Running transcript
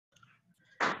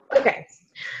Okay,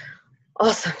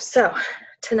 awesome. So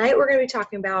tonight we're going to be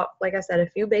talking about, like I said, a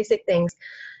few basic things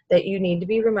that you need to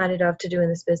be reminded of to do in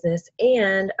this business,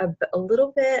 and a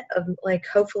little bit of like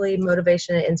hopefully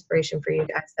motivation and inspiration for you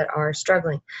guys that are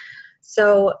struggling.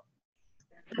 So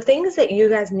the things that you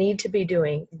guys need to be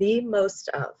doing the most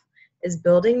of is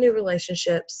building new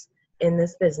relationships in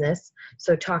this business.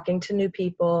 So talking to new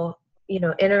people,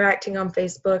 interacting on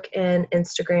Facebook and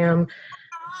Instagram.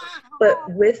 But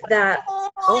with that,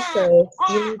 also,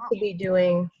 you need to be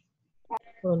doing,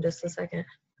 hold on just a second.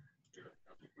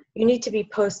 You need to be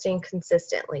posting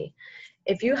consistently.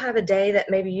 If you have a day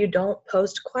that maybe you don't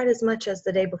post quite as much as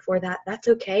the day before that, that's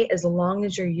okay, as long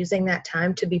as you're using that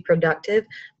time to be productive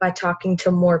by talking to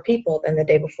more people than the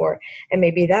day before. And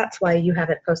maybe that's why you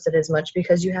haven't posted as much,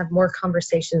 because you have more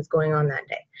conversations going on that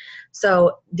day.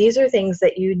 So these are things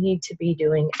that you need to be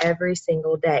doing every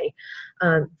single day.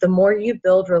 The more you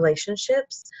build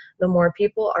relationships, the more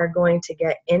people are going to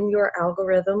get in your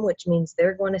algorithm, which means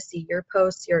they're going to see your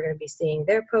posts, you're going to be seeing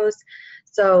their posts.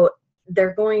 So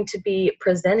they're going to be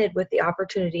presented with the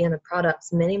opportunity and the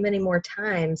products many, many more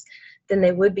times than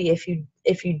they would be if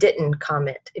you didn't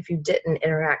comment, if you didn't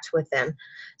interact with them.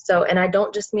 So, and I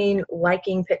don't just mean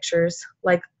liking pictures,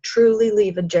 like truly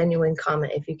leave a genuine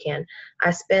comment if you can.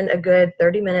 I spend a good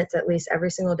 30 minutes at least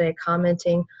every single day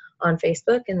commenting on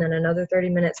Facebook, and then another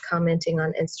 30 minutes commenting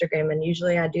on Instagram. And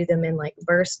usually I do them in like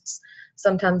bursts.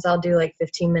 Sometimes I'll do like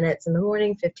 15 minutes in the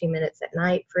morning, 15 minutes at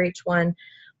night for each one.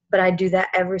 But I do that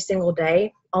every single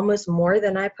day, almost more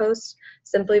than I post,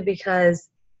 simply because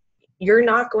you're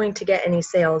not going to get any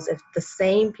sales if the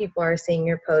same people are seeing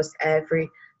your post every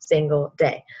single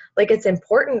day. Like, it's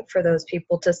important for those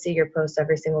people to see your post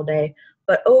every single day,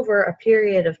 but over a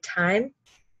period of time,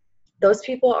 those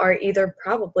people are either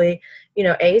probably,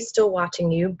 A, still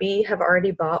watching you, B, have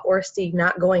already bought, or C,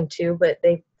 not going to, but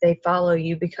they follow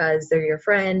you because they're your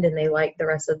friend and they like the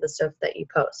rest of the stuff that you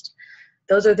post.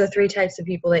 Those are the three types of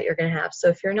people that you're going to have. So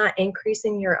if you're not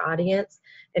increasing your audience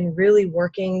and really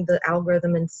working the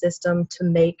algorithm and system to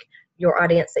make your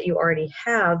audience that you already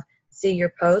have see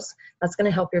your posts, that's going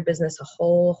to help your business a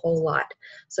whole lot.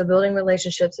 So building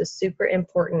relationships is super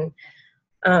important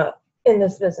in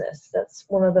this business. That's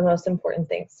one of the most important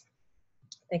things.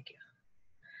 Thank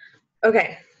you.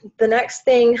 Okay, the next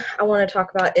thing I want to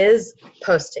talk about is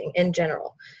posting in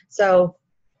general. So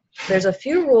there's a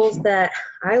few rules that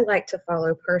I like to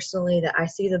follow personally that I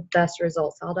see the best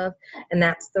results out of, and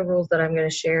that's the rules that I'm going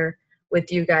to share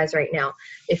with you guys right now.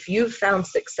 If you've found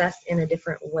success in a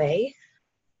different way,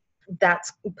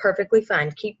 that's perfectly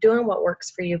fine. Keep doing what works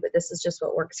for you, but this is just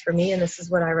what works for me, and this is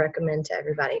what I recommend to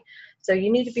everybody. So you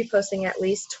need to be posting at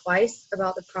least twice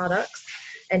about the products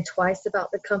and twice about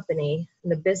the company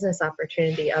and the business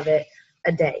opportunity of it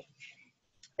a day.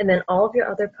 And then all of your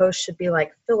other posts should be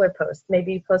like filler posts.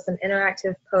 Maybe you post an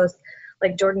interactive post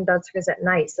like Jordan Dutzker's at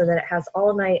night, so that it has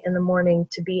all night in the morning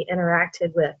to be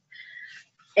interacted with.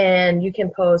 And you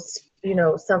can post,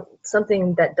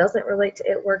 something that doesn't relate to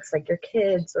It Works, like your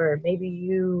kids, or maybe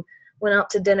you went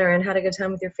out to dinner and had a good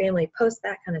time with your family. Post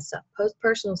that kind of stuff. Post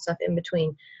personal stuff in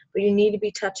between. But you need to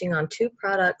be touching on 2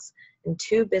 products and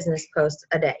 2 business posts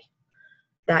a day.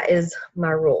 That is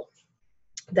my rule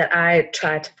that I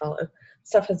try to follow.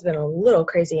 Stuff has been a little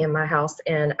crazy in my house,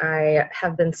 and I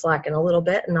have been slacking a little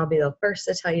bit, and I'll be the first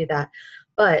to tell you that.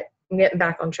 But I'm getting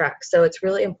back on track. So it's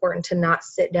really important to not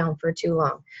sit down for too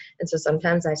long. And so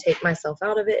sometimes I take myself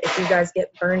out of it. If you guys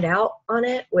get burned out on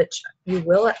it, which you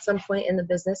will at some point in the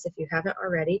business if you haven't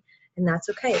already, and that's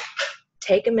okay.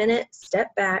 Take a minute,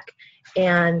 step back,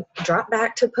 and drop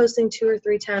back to posting 2 or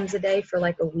 3 times a day for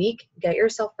like a week. Get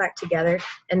yourself back together,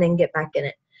 and then get back in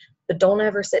it. But don't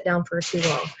ever sit down for too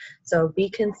long. So be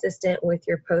consistent with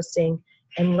your posting,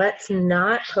 and let's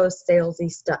not post salesy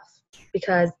stuff,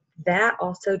 because that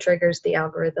also triggers the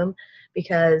algorithm,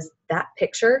 because that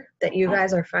picture that you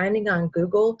guys are finding on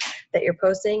Google that you're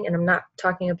posting, and I'm not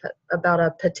talking about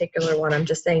a particular one, I'm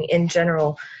just saying in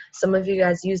general, some of you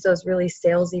guys use those really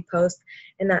salesy posts,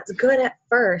 and that's good at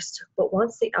first, but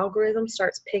once the algorithm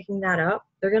starts picking that up,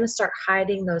 they're going to start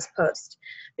hiding those posts,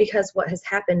 because what has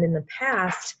happened in the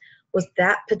past was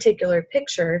that particular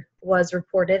picture was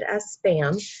reported as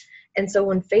spam. And so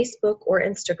when Facebook or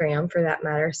Instagram, for that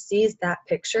matter, sees that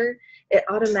picture, it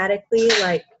automatically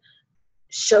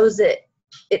shows it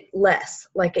less.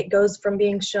 Like, it goes from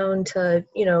being shown to,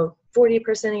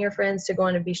 40% of your friends to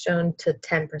going to be shown to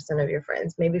 10% of your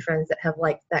friends, maybe friends that have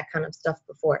liked that kind of stuff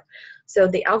before. So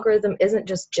the algorithm isn't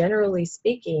just generally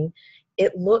speaking,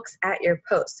 it looks at your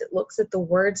posts. It looks at the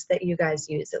words that you guys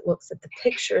use. It looks at the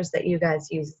pictures that you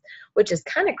guys use, which is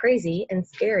kind of crazy and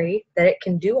scary that it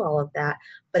can do all of that,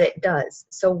 but it does.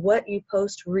 So what you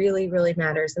post really, really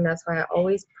matters. And that's why I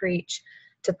always preach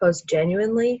to post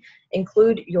genuinely.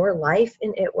 Include your life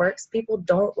in It Works. People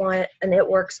don't want an It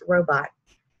Works robot.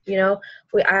 You know,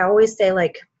 I always say,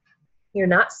 like, you're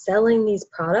not selling these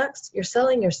products, you're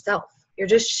selling yourself. You're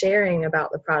just sharing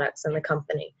about the products and the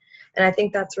company. And I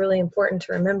think that's really important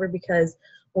to remember, because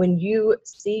when you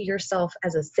see yourself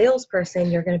as a salesperson,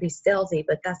 you're going to be salesy,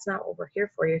 but that's not what we're here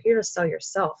for. You're here to sell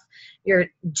yourself, your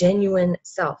genuine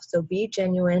self. So be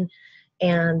genuine.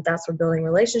 And that's where building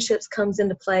relationships comes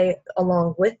into play.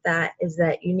 Along with that is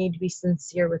that you need to be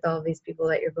sincere with all of these people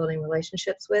that you're building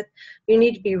relationships with. You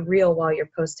need to be real while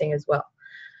you're posting as well.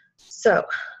 So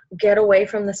get away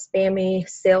from the spammy,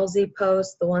 salesy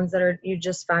posts, the ones that are you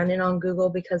just finding on Google,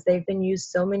 because they've been used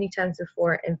so many times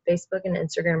before, and Facebook and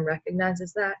Instagram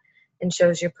recognizes that and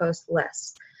shows your post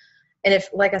less. And if,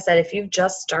 like I said, if you've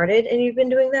just started and you've been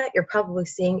doing that, you're probably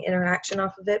seeing interaction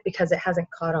off of it because it hasn't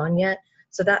caught on yet.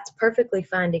 So that's perfectly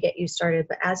fine to get you started.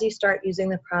 But as you start using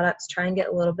the products, try and get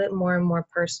a little bit more and more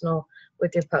personal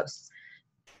with your posts.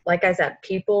 Like I said,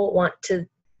 people want to,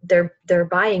 they're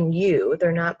buying you.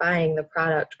 They're not buying the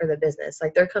product or the business.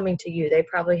 Like, they're coming to you. They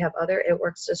probably have other It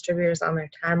Works distributors on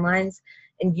their timelines,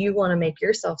 and you want to make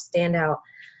yourself stand out.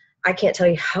 I can't tell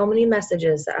you how many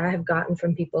messages that I have gotten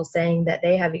from people saying that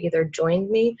they have either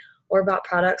joined me or bought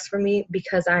products from me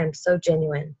because I am so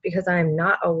genuine, because I am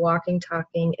not a walking,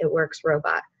 talking It Works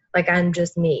robot. Like, I'm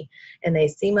just me, and they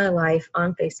see my life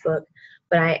on Facebook,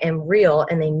 but I am real,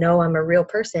 and they know I'm a real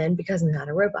person because I'm not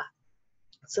a robot.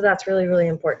 So that's really, really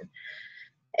important.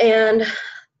 And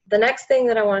the next thing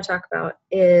that I want to talk about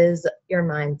is your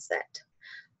mindset.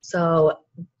 So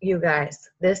you guys,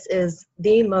 this is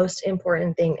the most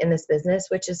important thing in this business,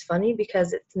 which is funny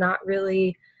because it's not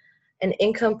really an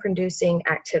income producing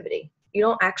activity. You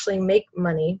don't actually make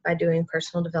money by doing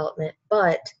personal development,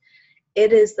 but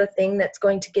it is the thing that's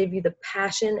going to give you the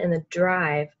passion and the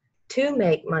drive to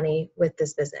make money with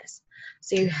this business.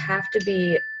 So you have to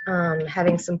be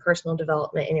having some personal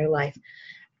development in your life.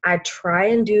 I try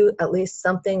and do at least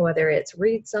something, whether it's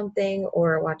read something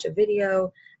or watch a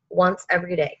video, once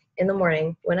every day in the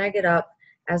morning when I get up,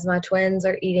 as my twins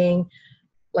are eating.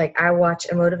 Like, I watch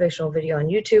a motivational video on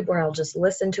YouTube, or I'll just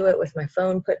listen to it with my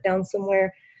phone put down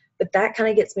somewhere. But that kind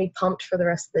of gets me pumped for the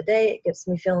rest of the day. It gets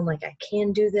me feeling like I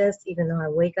can do this, even though I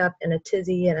wake up in a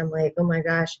tizzy and I'm like, oh my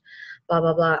gosh, blah,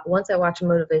 blah, blah. Once I watch a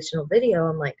motivational video,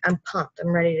 I'm like, I'm pumped. I'm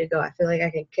ready to go. I feel like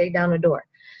I can kick down a door.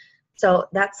 So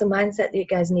that's the mindset that you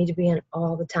guys need to be in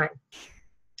all the time.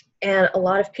 And a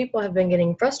lot of people have been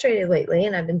getting frustrated lately,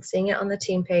 and I've been seeing it on the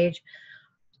team page,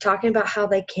 talking about how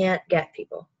they can't get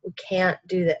people. We can't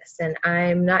do this, and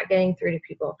I'm not getting through to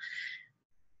people.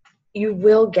 You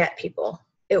will get people.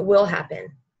 It will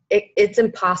happen. It's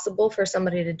impossible for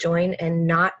somebody to join and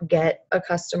not get a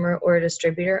customer or a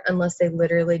distributor unless they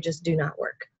literally just do not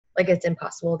work. Like, it's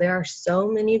impossible. There are so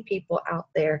many people out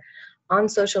there on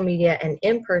social media and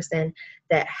in person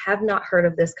that have not heard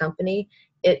of this company.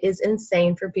 It is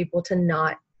insane for people to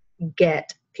not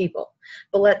get people.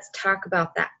 But let's talk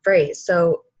about that phrase.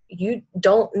 So you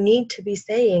don't need to be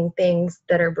saying things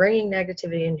that are bringing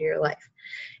negativity into your life.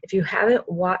 If you haven't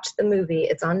watched the movie,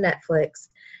 it's on Netflix,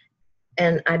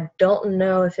 and I don't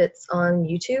know if it's on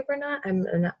YouTube or not. I'm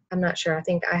not sure. I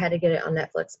think I had to get it on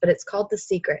Netflix, but it's called The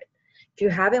Secret. If you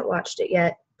haven't watched it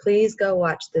yet, please go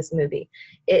watch this movie.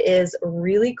 It is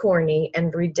really corny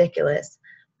and ridiculous,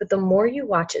 but the more you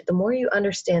watch it, the more you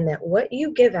understand that what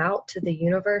you give out to the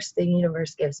universe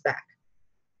gives back.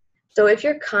 So if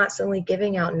you're constantly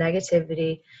giving out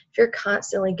negativity, if you're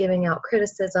constantly giving out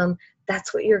criticism,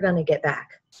 that's what you're going to get back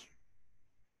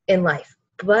in life.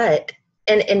 But,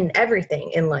 and in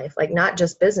everything in life, like, not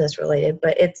just business related,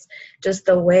 but it's just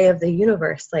the way of the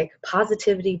universe. Like,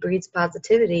 positivity breeds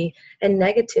positivity, and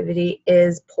negativity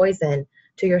is poison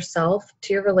to yourself,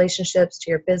 to your relationships, to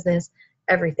your business,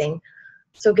 everything.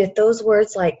 So get those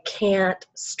words like can't,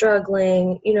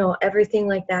 struggling, everything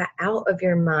like that out of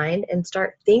your mind, and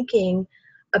start thinking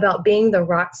about being the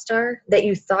rock star that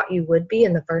you thought you would be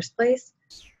in the first place.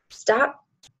 Stop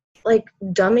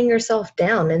dumbing yourself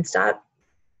down, and stop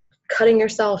cutting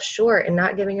yourself short and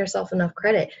not giving yourself enough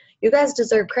credit. You guys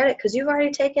deserve credit because you've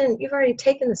already taken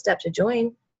the step to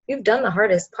join. You've done the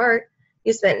hardest part.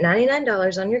 You spent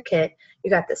 $99 on your kit. You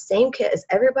got the same kit as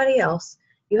everybody else.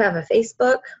 You have a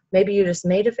Facebook, maybe you just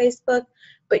made a Facebook,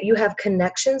 but you have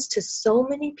connections to so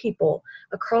many people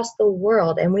across the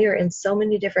world, and we are in so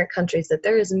many different countries that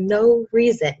there is no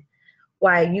reason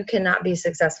why you cannot be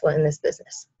successful in this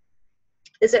business.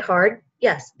 Is it hard?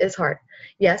 Yes, it's hard.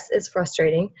 Yes, it's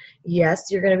frustrating. Yes,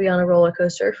 you're going to be on a roller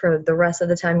coaster for the rest of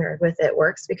the time you're with It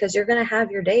Works, because you're going to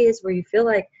have your days where you feel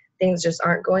like things just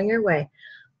aren't going your way.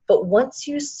 But once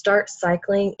you start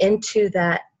cycling into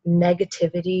that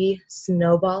negativity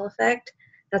snowball effect,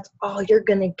 that's all you're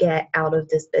going to get out of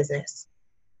this business.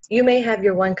 You may have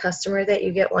your one customer that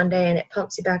you get one day and it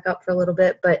pumps you back up for a little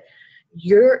bit, but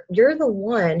you're the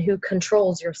one who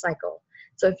controls your cycle.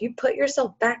 So if you put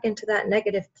yourself back into that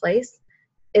negative place,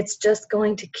 it's just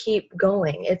going to keep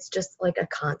going. It's just like a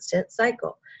constant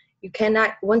cycle. You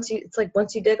cannot, it's like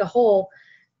once you dig a hole,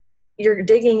 you're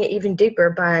digging it even deeper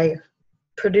by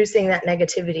producing that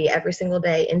negativity every single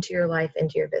day into your life,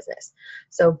 into your business.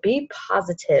 So be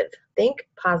positive. Think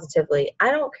positively.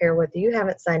 I don't care whether you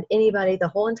haven't signed anybody the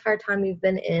whole entire time you've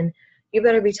been in, you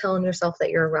better be telling yourself that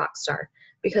you're a rock star.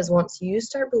 Because once you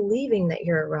start believing that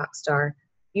you're a rock star,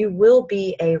 you will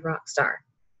be a rock star.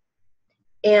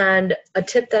 And a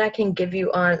tip that I can give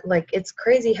you on, like, it's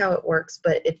crazy how it works,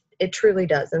 but it truly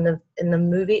does. And the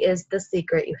movie is The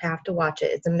Secret. You have to watch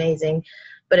it. It's amazing,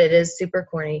 but it is super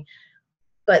corny.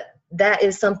 But that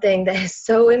is something that is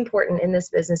so important in this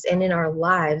business and in our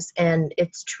lives. And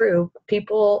it's true.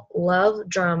 People love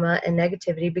drama and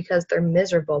negativity because they're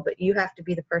miserable, but you have to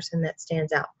be the person that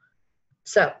stands out.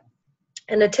 So,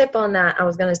 and a tip on that, I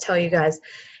was going to tell you guys,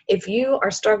 if you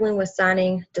are struggling with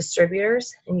signing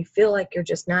distributors and you feel like you're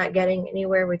just not getting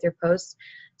anywhere with your posts,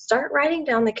 start writing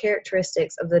down the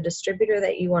characteristics of the distributor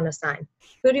that you want to sign.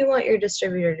 Who do you want your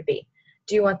distributor to be?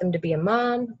 Do you want them to be a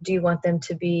mom? Do you want them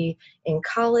to be in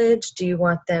college? Do you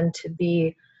want them to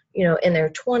be, in their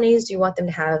 20s? Do you want them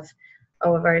to have,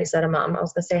 oh, I've already said a mom. I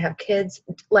was going to say have kids.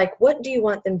 Like, what do you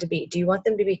want them to be? Do you want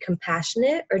them to be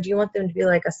compassionate, or do you want them to be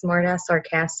like a smart-ass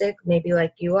sarcastic, maybe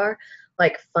like you are,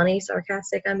 like funny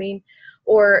sarcastic, I mean?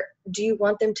 Or do you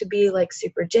want them to be like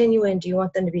super genuine? Do you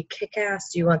want them to be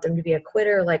kick-ass? Do you want them to be a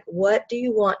quitter? Like, what do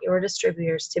you want your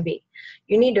distributors to be?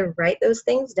 You need to write those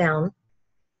things down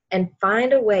and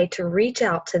find a way to reach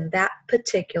out to that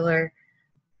particular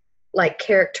like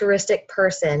characteristic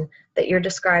person that you're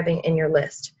describing in your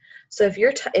list. So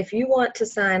if you want to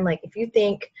sign, like if you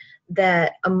think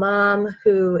that a mom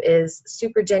who is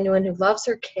super genuine, who loves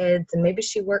her kids, and maybe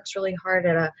she works really hard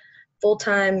at a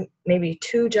full-time, maybe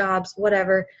 2 jobs,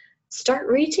 whatever, start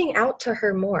reaching out to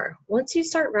her more. Once you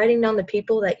start writing down the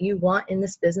people that you want in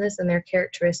this business and their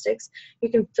characteristics, you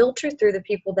can filter through the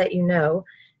people that you know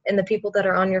and the people that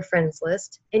are on your friends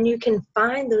list, and you can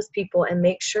find those people and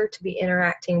make sure to be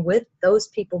interacting with those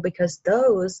people, because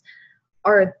those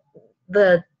are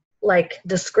the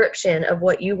description of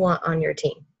what you want on your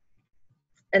team.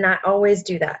 And I always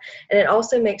do that. And it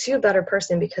also makes you a better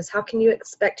person, because how can you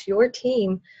expect your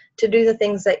team to do the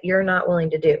things that you're not willing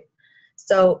to do?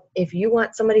 So if you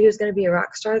want somebody who's going to be a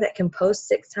rock star that can post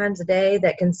 6 times a day,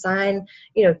 that can sign,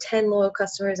 10 loyal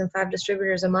customers and 5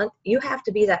 distributors a month, you have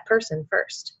to be that person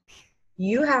first.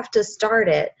 You have to start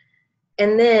it.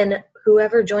 And then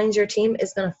whoever joins your team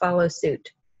is going to follow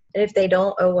suit. And if they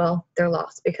don't, oh, well, they're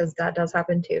lost, because that does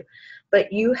happen too.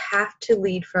 But you have to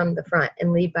lead from the front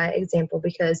and lead by example,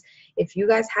 because if you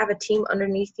guys have a team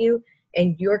underneath you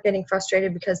and you're getting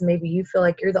frustrated because maybe you feel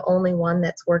like you're the only one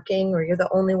that's working, or you're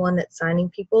the only one that's signing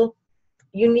people,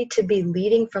 you need to be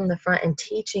leading from the front and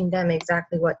teaching them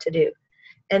exactly what to do.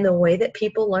 And the way that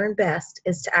people learn best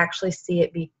is to actually see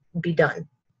it be done.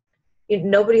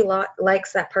 Nobody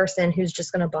likes that person who's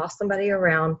just going to boss somebody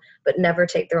around but never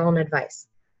take their own advice,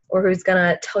 or who's going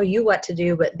to tell you what to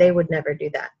do but they would never do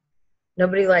that.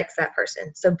 Nobody likes that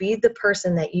person. So be the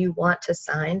person that you want to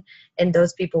sign, and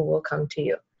those people will come to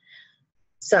you.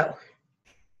 So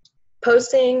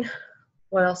posting,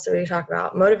 what else do we talk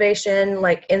about? Motivation,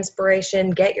 like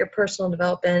inspiration, get your personal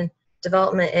development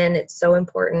in. It's so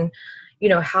important.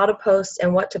 How to post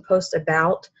and what to post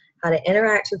about, how to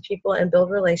interact with people and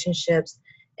build relationships,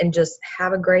 and just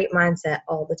have a great mindset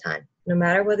all the time. No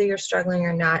matter whether you're struggling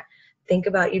or not, think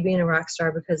about you being a rock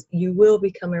star, because you will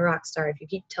become a rock star if you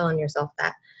keep telling yourself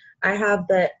that. I have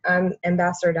the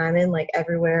Ambassador Diamond like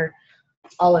everywhere,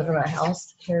 all over my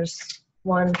house. Here's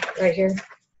one right here.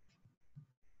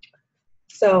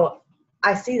 So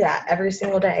I see that every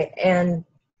single day, and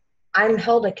I'm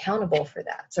held accountable for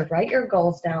that. So write your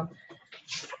goals down.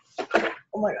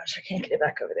 Oh my gosh, I can't get it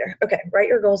back over there. Okay, write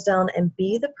your goals down and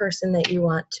be the person that you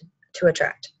want to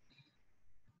attract.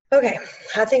 Okay,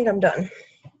 I think I'm done.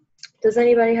 Does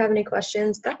anybody have any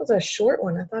questions? That was a short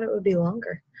one. I thought it would be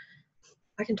longer.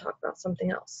 I can talk about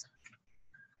something else.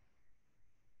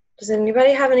 Does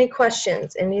anybody have any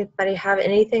questions? Anybody have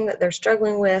anything that they're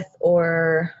struggling with,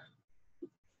 or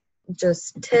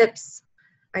just tips?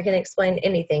 I can explain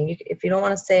anything. If you don't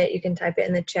want to say it, you can type it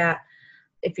in the chat.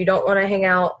 If you don't want to hang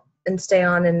out and stay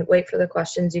on and wait for the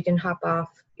questions, you can hop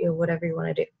off, whatever you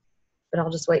want to do. But I'll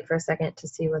just wait for a second to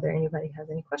see whether anybody has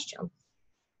any questions.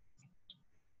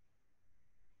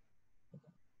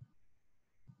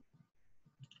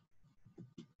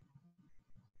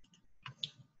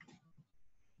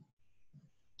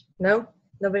 No?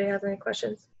 Nobody has any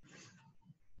questions?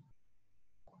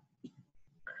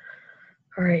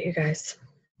 All right, you guys.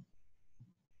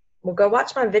 Well, go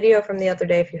watch my video from the other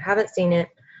day if you haven't seen it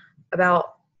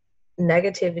about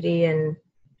negativity and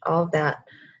all of that.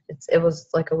 It was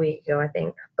like a week ago, I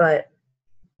think. But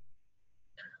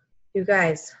you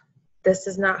guys, this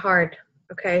is not hard,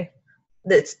 okay?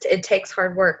 It takes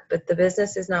hard work, but the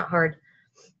business is not hard.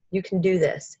 You can do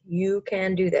this. You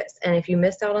can do this. And if you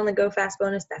missed out on the Go Fast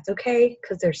bonus, that's okay,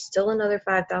 because there's still another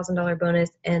 $5,000 bonus.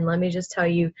 And let me just tell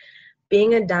you,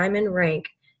 being a diamond rank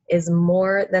is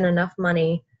more than enough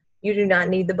money. You do not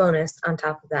need the bonus on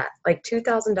top of that. Like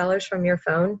 $2,000 from your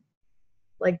phone,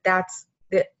 like that's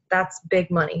big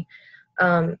money.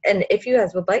 And if you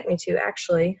guys would like me to,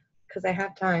 actually, because I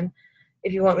have time,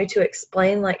 if you want me to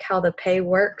explain like how the pay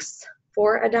works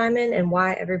for a diamond and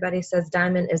why everybody says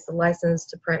diamond is the license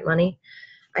to print money,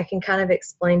 I can kind of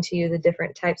explain to you the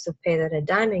different types of pay that a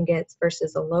diamond gets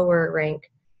versus a lower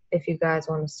rank, if you guys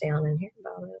want to stay on and hear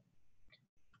about it.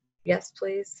 Yes,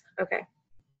 please. Okay.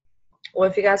 Well,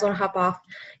 if you guys want to hop off,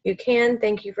 you can.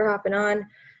 Thank you for hopping on.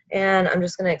 And I'm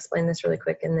just going to explain this really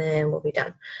quick and then we'll be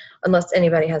done, unless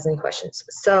anybody has any questions.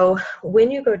 So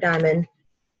when you go diamond,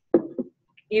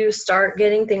 you start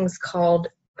getting things called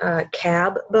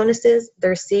CAB bonuses.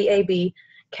 They're CAB,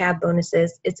 CAB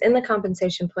bonuses. It's in the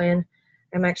compensation plan.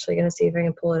 I'm actually going to see if I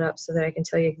can pull it up so that I can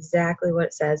tell you exactly what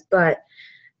it says. But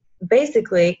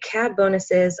basically, CAB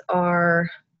bonuses are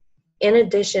in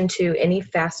addition to any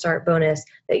fast start bonus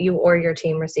that you or your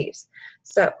team receives.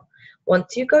 So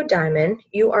once you go diamond,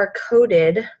 you are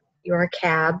coded, you are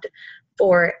cabbed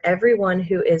for everyone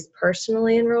who is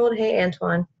personally enrolled. Hey,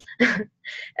 Antoine.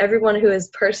 Everyone who is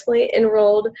personally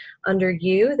enrolled under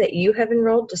you, that you have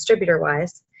enrolled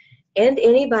distributor-wise, and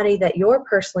anybody that you're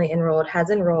personally enrolled has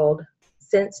enrolled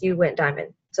since you went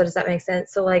diamond. So does that make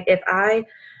sense? So like if I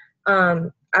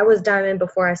was diamond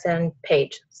before I signed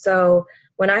Paige. So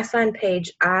when I signed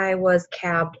Paige, I was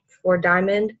cabbed for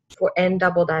diamond and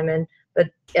double diamond, but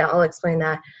yeah, I'll explain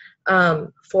that.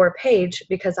 For Paige,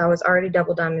 because I was already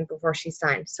double diamond before she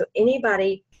signed. So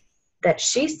anybody that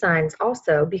she signs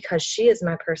also, because she is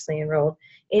my personally enrolled,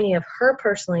 any of her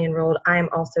personally enrolled, I am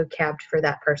also cabbed for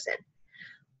that person.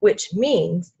 Which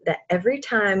means that every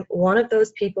time one of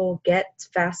those people gets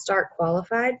Fast Start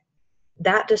qualified,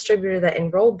 that distributor that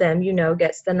enrolled them,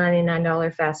 gets the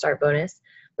 $99 Fast Start bonus.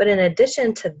 But in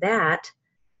addition to that,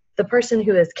 the person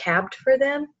who is cabbed for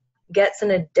them gets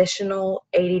an additional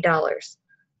 $80.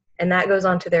 And that goes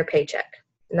onto their paycheck.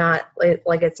 Not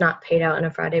like it's not paid out in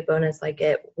a Friday bonus like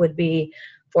it would be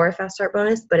for a Fast Start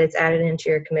bonus, but it's added into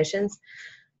your commissions.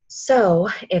 So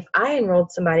if I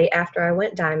enrolled somebody after I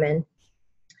went diamond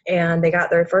and they got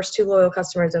their first 2 loyal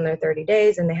customers in their 30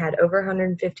 days and they had over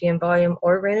 150 in volume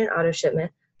or ran an auto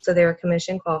shipment, so they were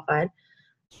commission qualified,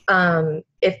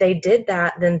 if they did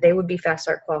that, then they would be Fast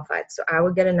Start qualified. So I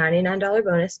would get a $99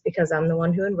 bonus because I'm the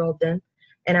one who enrolled them.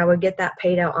 And I would get that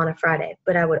paid out on a Friday.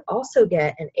 But I would also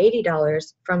get an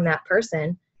 $80 from that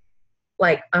person,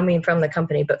 from the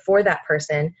company, but for that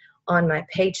person on my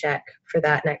paycheck for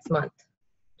that next month.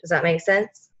 Does that make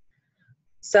sense?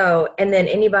 So, and then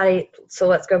so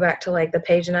let's go back to like the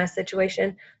Paige and I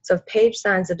situation. So if Paige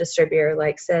signs a distributor,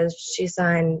 says she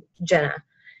signed Jenna,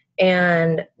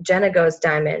 and Jenna goes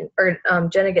diamond, or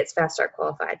Jenna gets Fast Start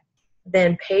qualified,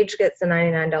 then Paige gets the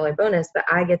 $99 bonus, but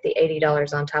I get the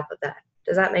 $80 on top of that.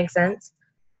 Does that make sense?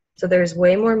 So there's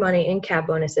way more money in CAB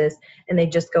bonuses, and they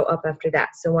just go up after that.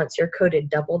 So once you're coded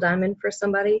double diamond for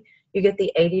somebody, you get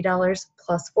the $80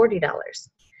 plus $40.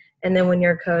 And then when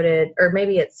you're coded, or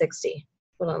maybe it's $60.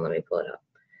 Hold on, let me pull it up.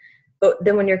 But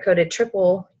then when you're coded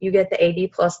triple, you get the 80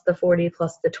 plus the 40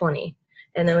 plus the 20.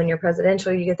 And then when you're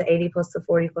presidential, you get the 80 plus the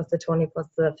 40 plus the 20 plus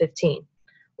the 15.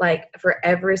 For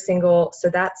every single,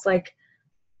 so that's like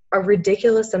a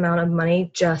ridiculous amount of money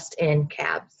just in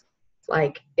cabs.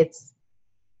 It's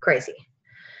crazy.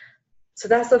 So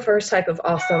that's the first type of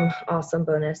awesome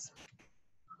bonus.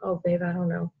 Oh, babe, I don't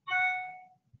know.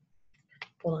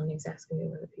 Hold on, he's asking me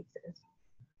where the pizza is.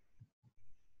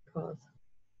 Pause.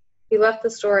 He left the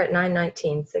store at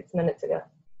 9:19, 6 minutes ago.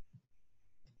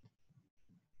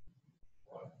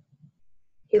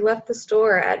 He left the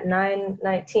store at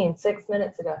 9:19, 6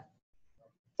 minutes ago.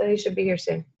 So he should be here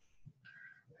soon.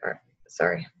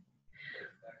 Sorry.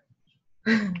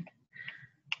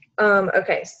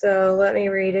 Okay, so let me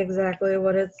read exactly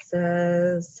what it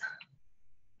says.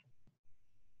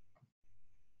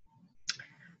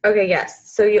 Okay,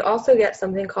 yes. So you also get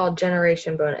something called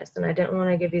generation bonus, and I didn't want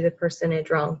to give you the percentage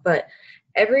wrong, but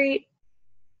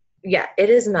yeah, it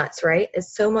is nuts, right?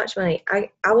 It's so much money. I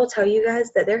will tell you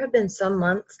guys that there have been some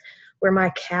months where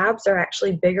my cabs are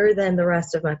actually bigger than the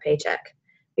rest of my paycheck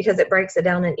because it breaks it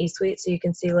down in eSuite, so you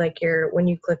can see like when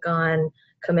you click on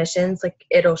commissions, like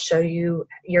it'll show you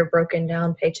your broken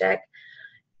down paycheck.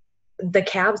 The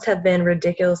cabs have been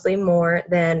ridiculously more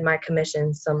than my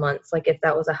commissions some months, like if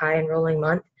that was a high enrolling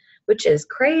month, which is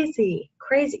crazy,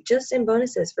 crazy, just in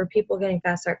bonuses for people getting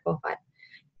Fast Start qualified.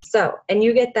 So, and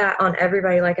you get that on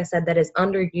everybody, like I said, that is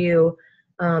under you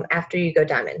after you go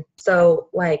diamond. So,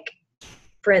 like,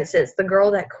 for instance, the girl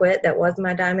that quit that was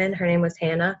my diamond, her name was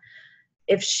Hannah.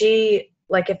 If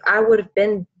I would have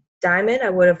been diamond, I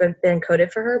would have been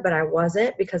coded for her, but I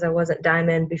wasn't because I wasn't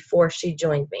diamond before she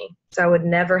joined me. So I would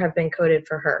never have been coded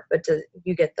for her, but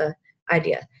you get the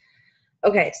idea.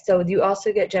 Okay, so you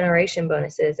also get generation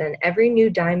bonuses, and every new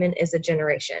diamond is a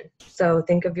generation. So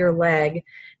think of your leg,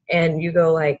 and you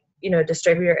go like,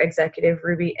 distributor, executive,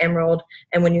 ruby, emerald,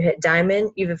 and when you hit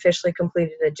diamond, you've officially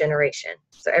completed a generation.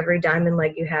 So every diamond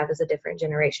leg you have is a different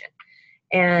generation.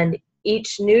 And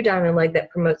each new diamond leg that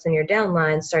promotes in your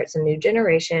downline starts a new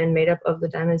generation made up of the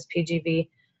diamond's PGV,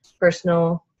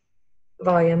 personal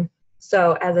volume.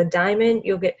 So as a diamond,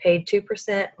 you'll get paid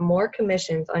 2% more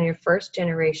commissions on your first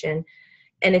generation.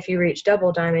 And if you reach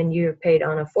double diamond, you're paid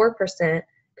on a 4%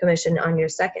 commission on your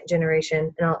second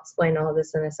generation. And I'll explain all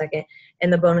this in a second.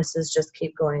 And the bonuses just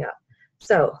keep going up.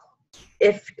 So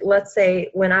let's say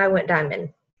when I went diamond,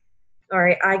 all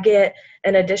right, I get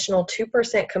an additional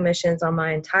 2% commissions on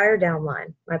my entire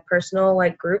downline, my personal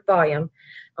like group volume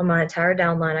on my entire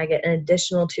downline. I get an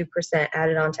additional 2%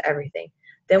 added on to everything.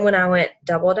 Then when I went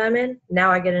double diamond, now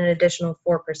I get an additional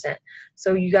 4%.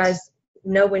 So you guys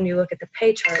know when you look at the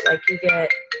pay chart, like you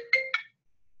get,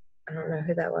 I don't know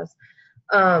who that was.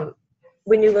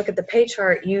 When you look at the pay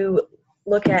chart, you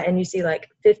look at and you see like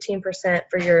 15%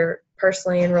 for your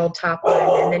personally enrolled top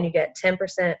line, and then you get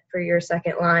 10% for your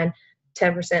second line,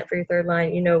 10% for your third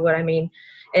line. You know what I mean?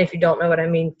 And if you don't know what I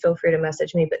mean, feel free to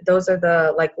message me. But those are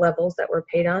the like levels that we're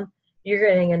paid on. You're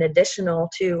getting an additional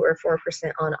 2 or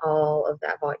 4% on all of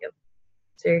that volume.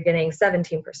 So you're getting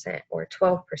 17% or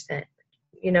 12%.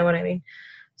 You know what I mean?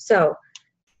 So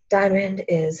diamond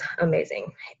is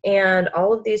amazing. And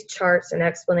all of these charts and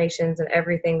explanations and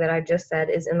everything that I just said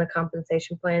is in the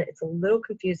compensation plan. It's a little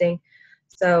confusing.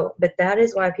 So, but that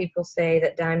is why people say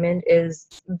that diamond is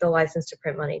the license to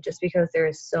print money, just because there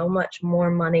is so much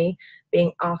more money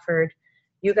being offered.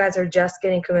 You guys are just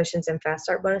getting commissions and Fast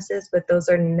Start bonuses, but those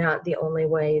are not the only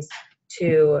ways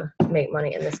to make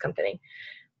money in this company.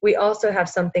 We also have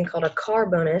something called a car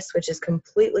bonus, which is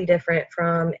completely different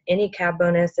from any cab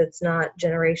bonus. It's not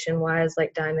generation-wise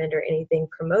like diamond or anything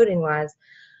promoting-wise,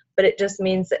 but it just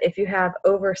means that if you have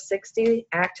over 60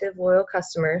 active loyal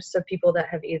customers, so people that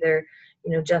have either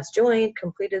just joined,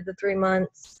 completed the 3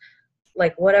 months,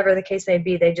 like whatever the case may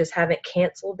be, they just haven't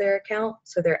canceled their account,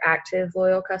 so they're active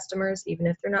loyal customers. Even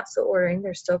if they're not still ordering,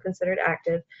 they're still considered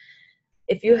active.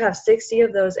 If you have 60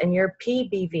 of those and your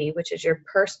PBV, which is your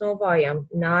personal volume,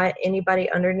 not anybody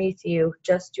underneath you,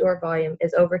 just your volume,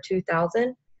 is over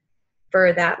 2,000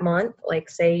 for that month, like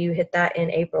say you hit that in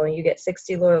April and you get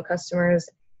 60 loyal customers,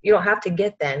 you don't have to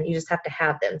get them, you just have to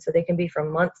have them. So they can be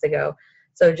from months ago.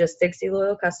 So just 60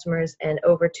 loyal customers and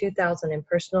over 2,000 in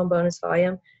personal bonus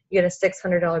volume, you get a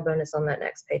 $600 bonus on that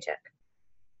next paycheck.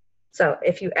 So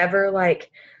if you ever like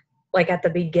at the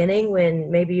beginning when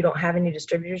maybe you don't have any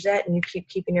distributors yet and you keep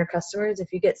keeping your customers,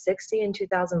 if you get 60 and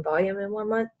 2,000 volume in 1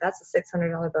 month, that's a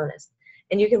 $600 bonus.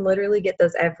 And you can literally get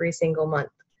those every single month.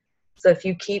 So if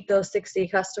you keep those 60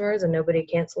 customers and nobody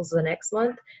cancels the next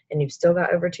month and you've still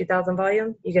got over 2,000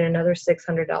 volume, you get another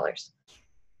 $600.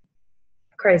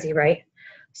 Crazy, right?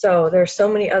 So there's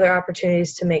so many other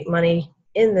opportunities to make money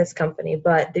in this company,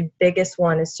 but the biggest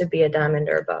one is to be a diamond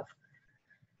or above.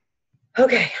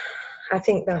 Okay, I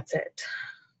think that's it.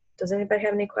 Does anybody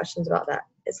have any questions about that?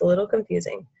 It's a little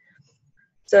confusing.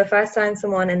 So if I sign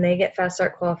someone and they get Fast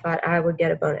Start qualified, I would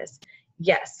get a bonus.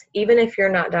 Yes, even if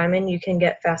you're not diamond, you can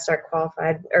get Fast Start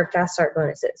qualified or Fast Start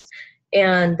bonuses.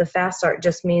 And the Fast Start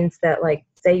just means that, like,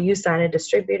 say you sign a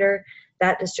distributor,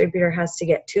 that distributor has to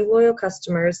get 2 loyal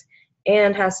customers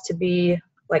and has to be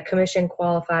like commission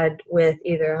qualified with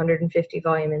either 150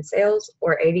 volume in sales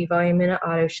or 80 volume in an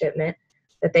auto shipment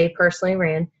that they personally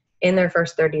ran in their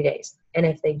first 30 days. And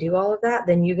if they do all of that,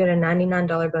 then you get a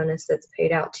 $99 bonus that's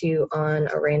paid out to you on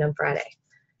a random Friday.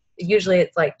 usually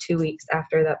it's like 2 weeks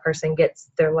after that person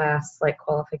gets their last like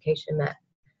qualification met.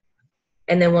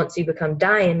 And then once you become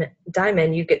diamond,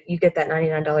 you get that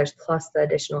 $99 plus the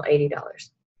additional $80.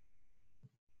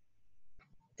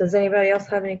 Does anybody else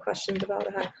have any questions about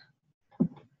that?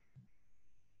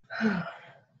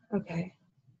 Okay.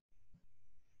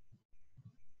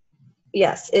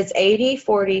 Yes, it's 80,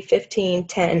 40, 15,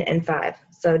 10, and 5.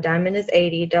 So diamond is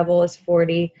 80, double is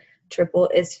 40, triple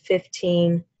is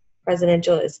 15,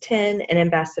 presidential is 10, and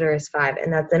ambassador is 5.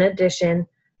 And that's in addition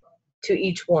to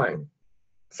each one.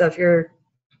 So if you're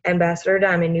ambassador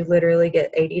diamond, you literally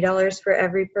get $80 for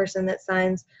every person that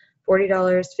signs, $40,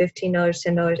 $15,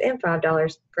 $10, and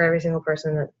 $5 for every single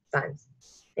person that signs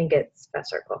and gets Fast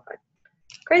Start qualified.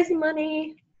 Crazy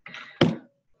money.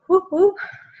 Whoop, whoop.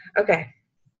 Okay.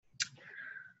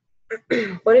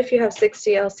 What if you have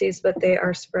 60 LCs, but they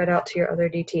are spread out to your other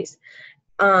DTs?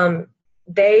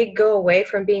 They go away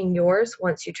from being yours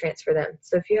once you transfer them.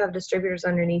 So if you have distributors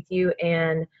underneath you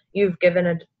and you've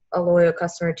given a loyal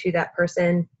customer to that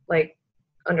person, like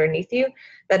underneath you,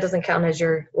 that doesn't count as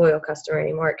your loyal customer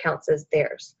anymore. It counts as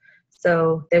theirs.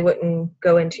 So they wouldn't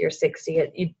go into your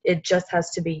 60. It just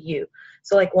has to be you.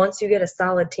 So like once you get a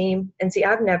solid team, and see,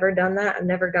 I've never done that. I've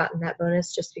never gotten that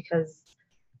bonus just because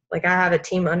like I have a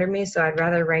team under me, so I'd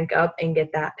rather rank up and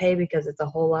get that pay because it's a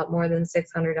whole lot more than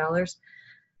 $600.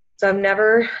 So I've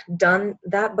never done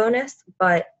that bonus,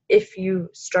 but if you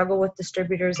struggle with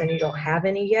distributors and you don't have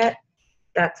any yet,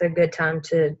 that's a good time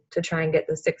to try and get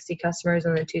the 60 customers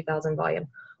and the 2,000 volume.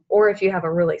 Or if you have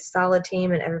a really solid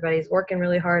team and everybody's working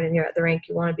really hard and you're at the rank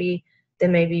you want to be,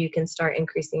 then maybe you can start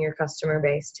increasing your customer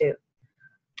base too.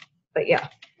 But yeah.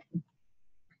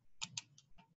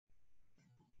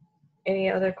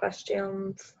 Any other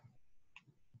questions?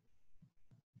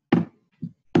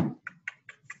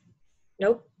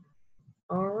 Nope.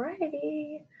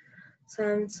 Alrighty.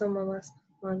 Signed someone last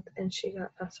month and she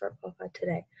got Fast Start qualified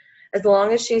today. As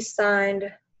long as she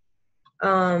signed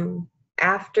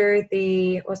after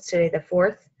what's today, the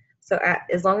 4th? So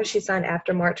as long as she signed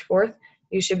after March 4th,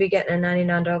 you should be getting a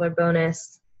 $99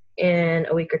 bonus in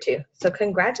a week or 2. So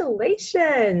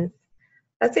congratulations.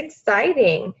 That's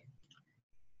exciting.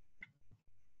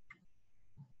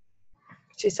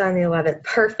 She signed the 11th.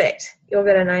 Perfect. You'll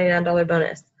get a $99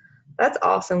 bonus. That's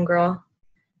awesome, girl.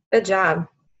 Good job.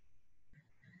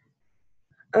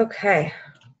 Okay.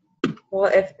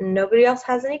 Well, if nobody else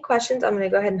has any questions, I'm going to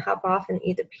go ahead and hop off and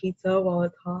eat the pizza while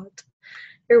it's hot.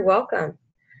 You're welcome.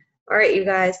 All right, you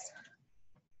guys.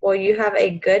 Well, you have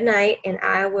a good night, and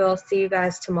I will see you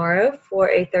guys tomorrow for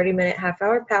a 30-minute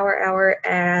half-hour power hour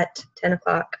at 10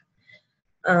 o'clock.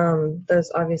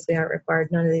 Those obviously aren't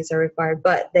required. None of these are required,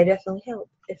 but they definitely help.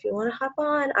 If you want to hop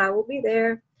on, I will be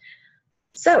there.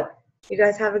 So, you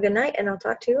guys have a good night, and I'll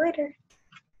talk to you later.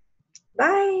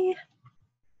 Bye.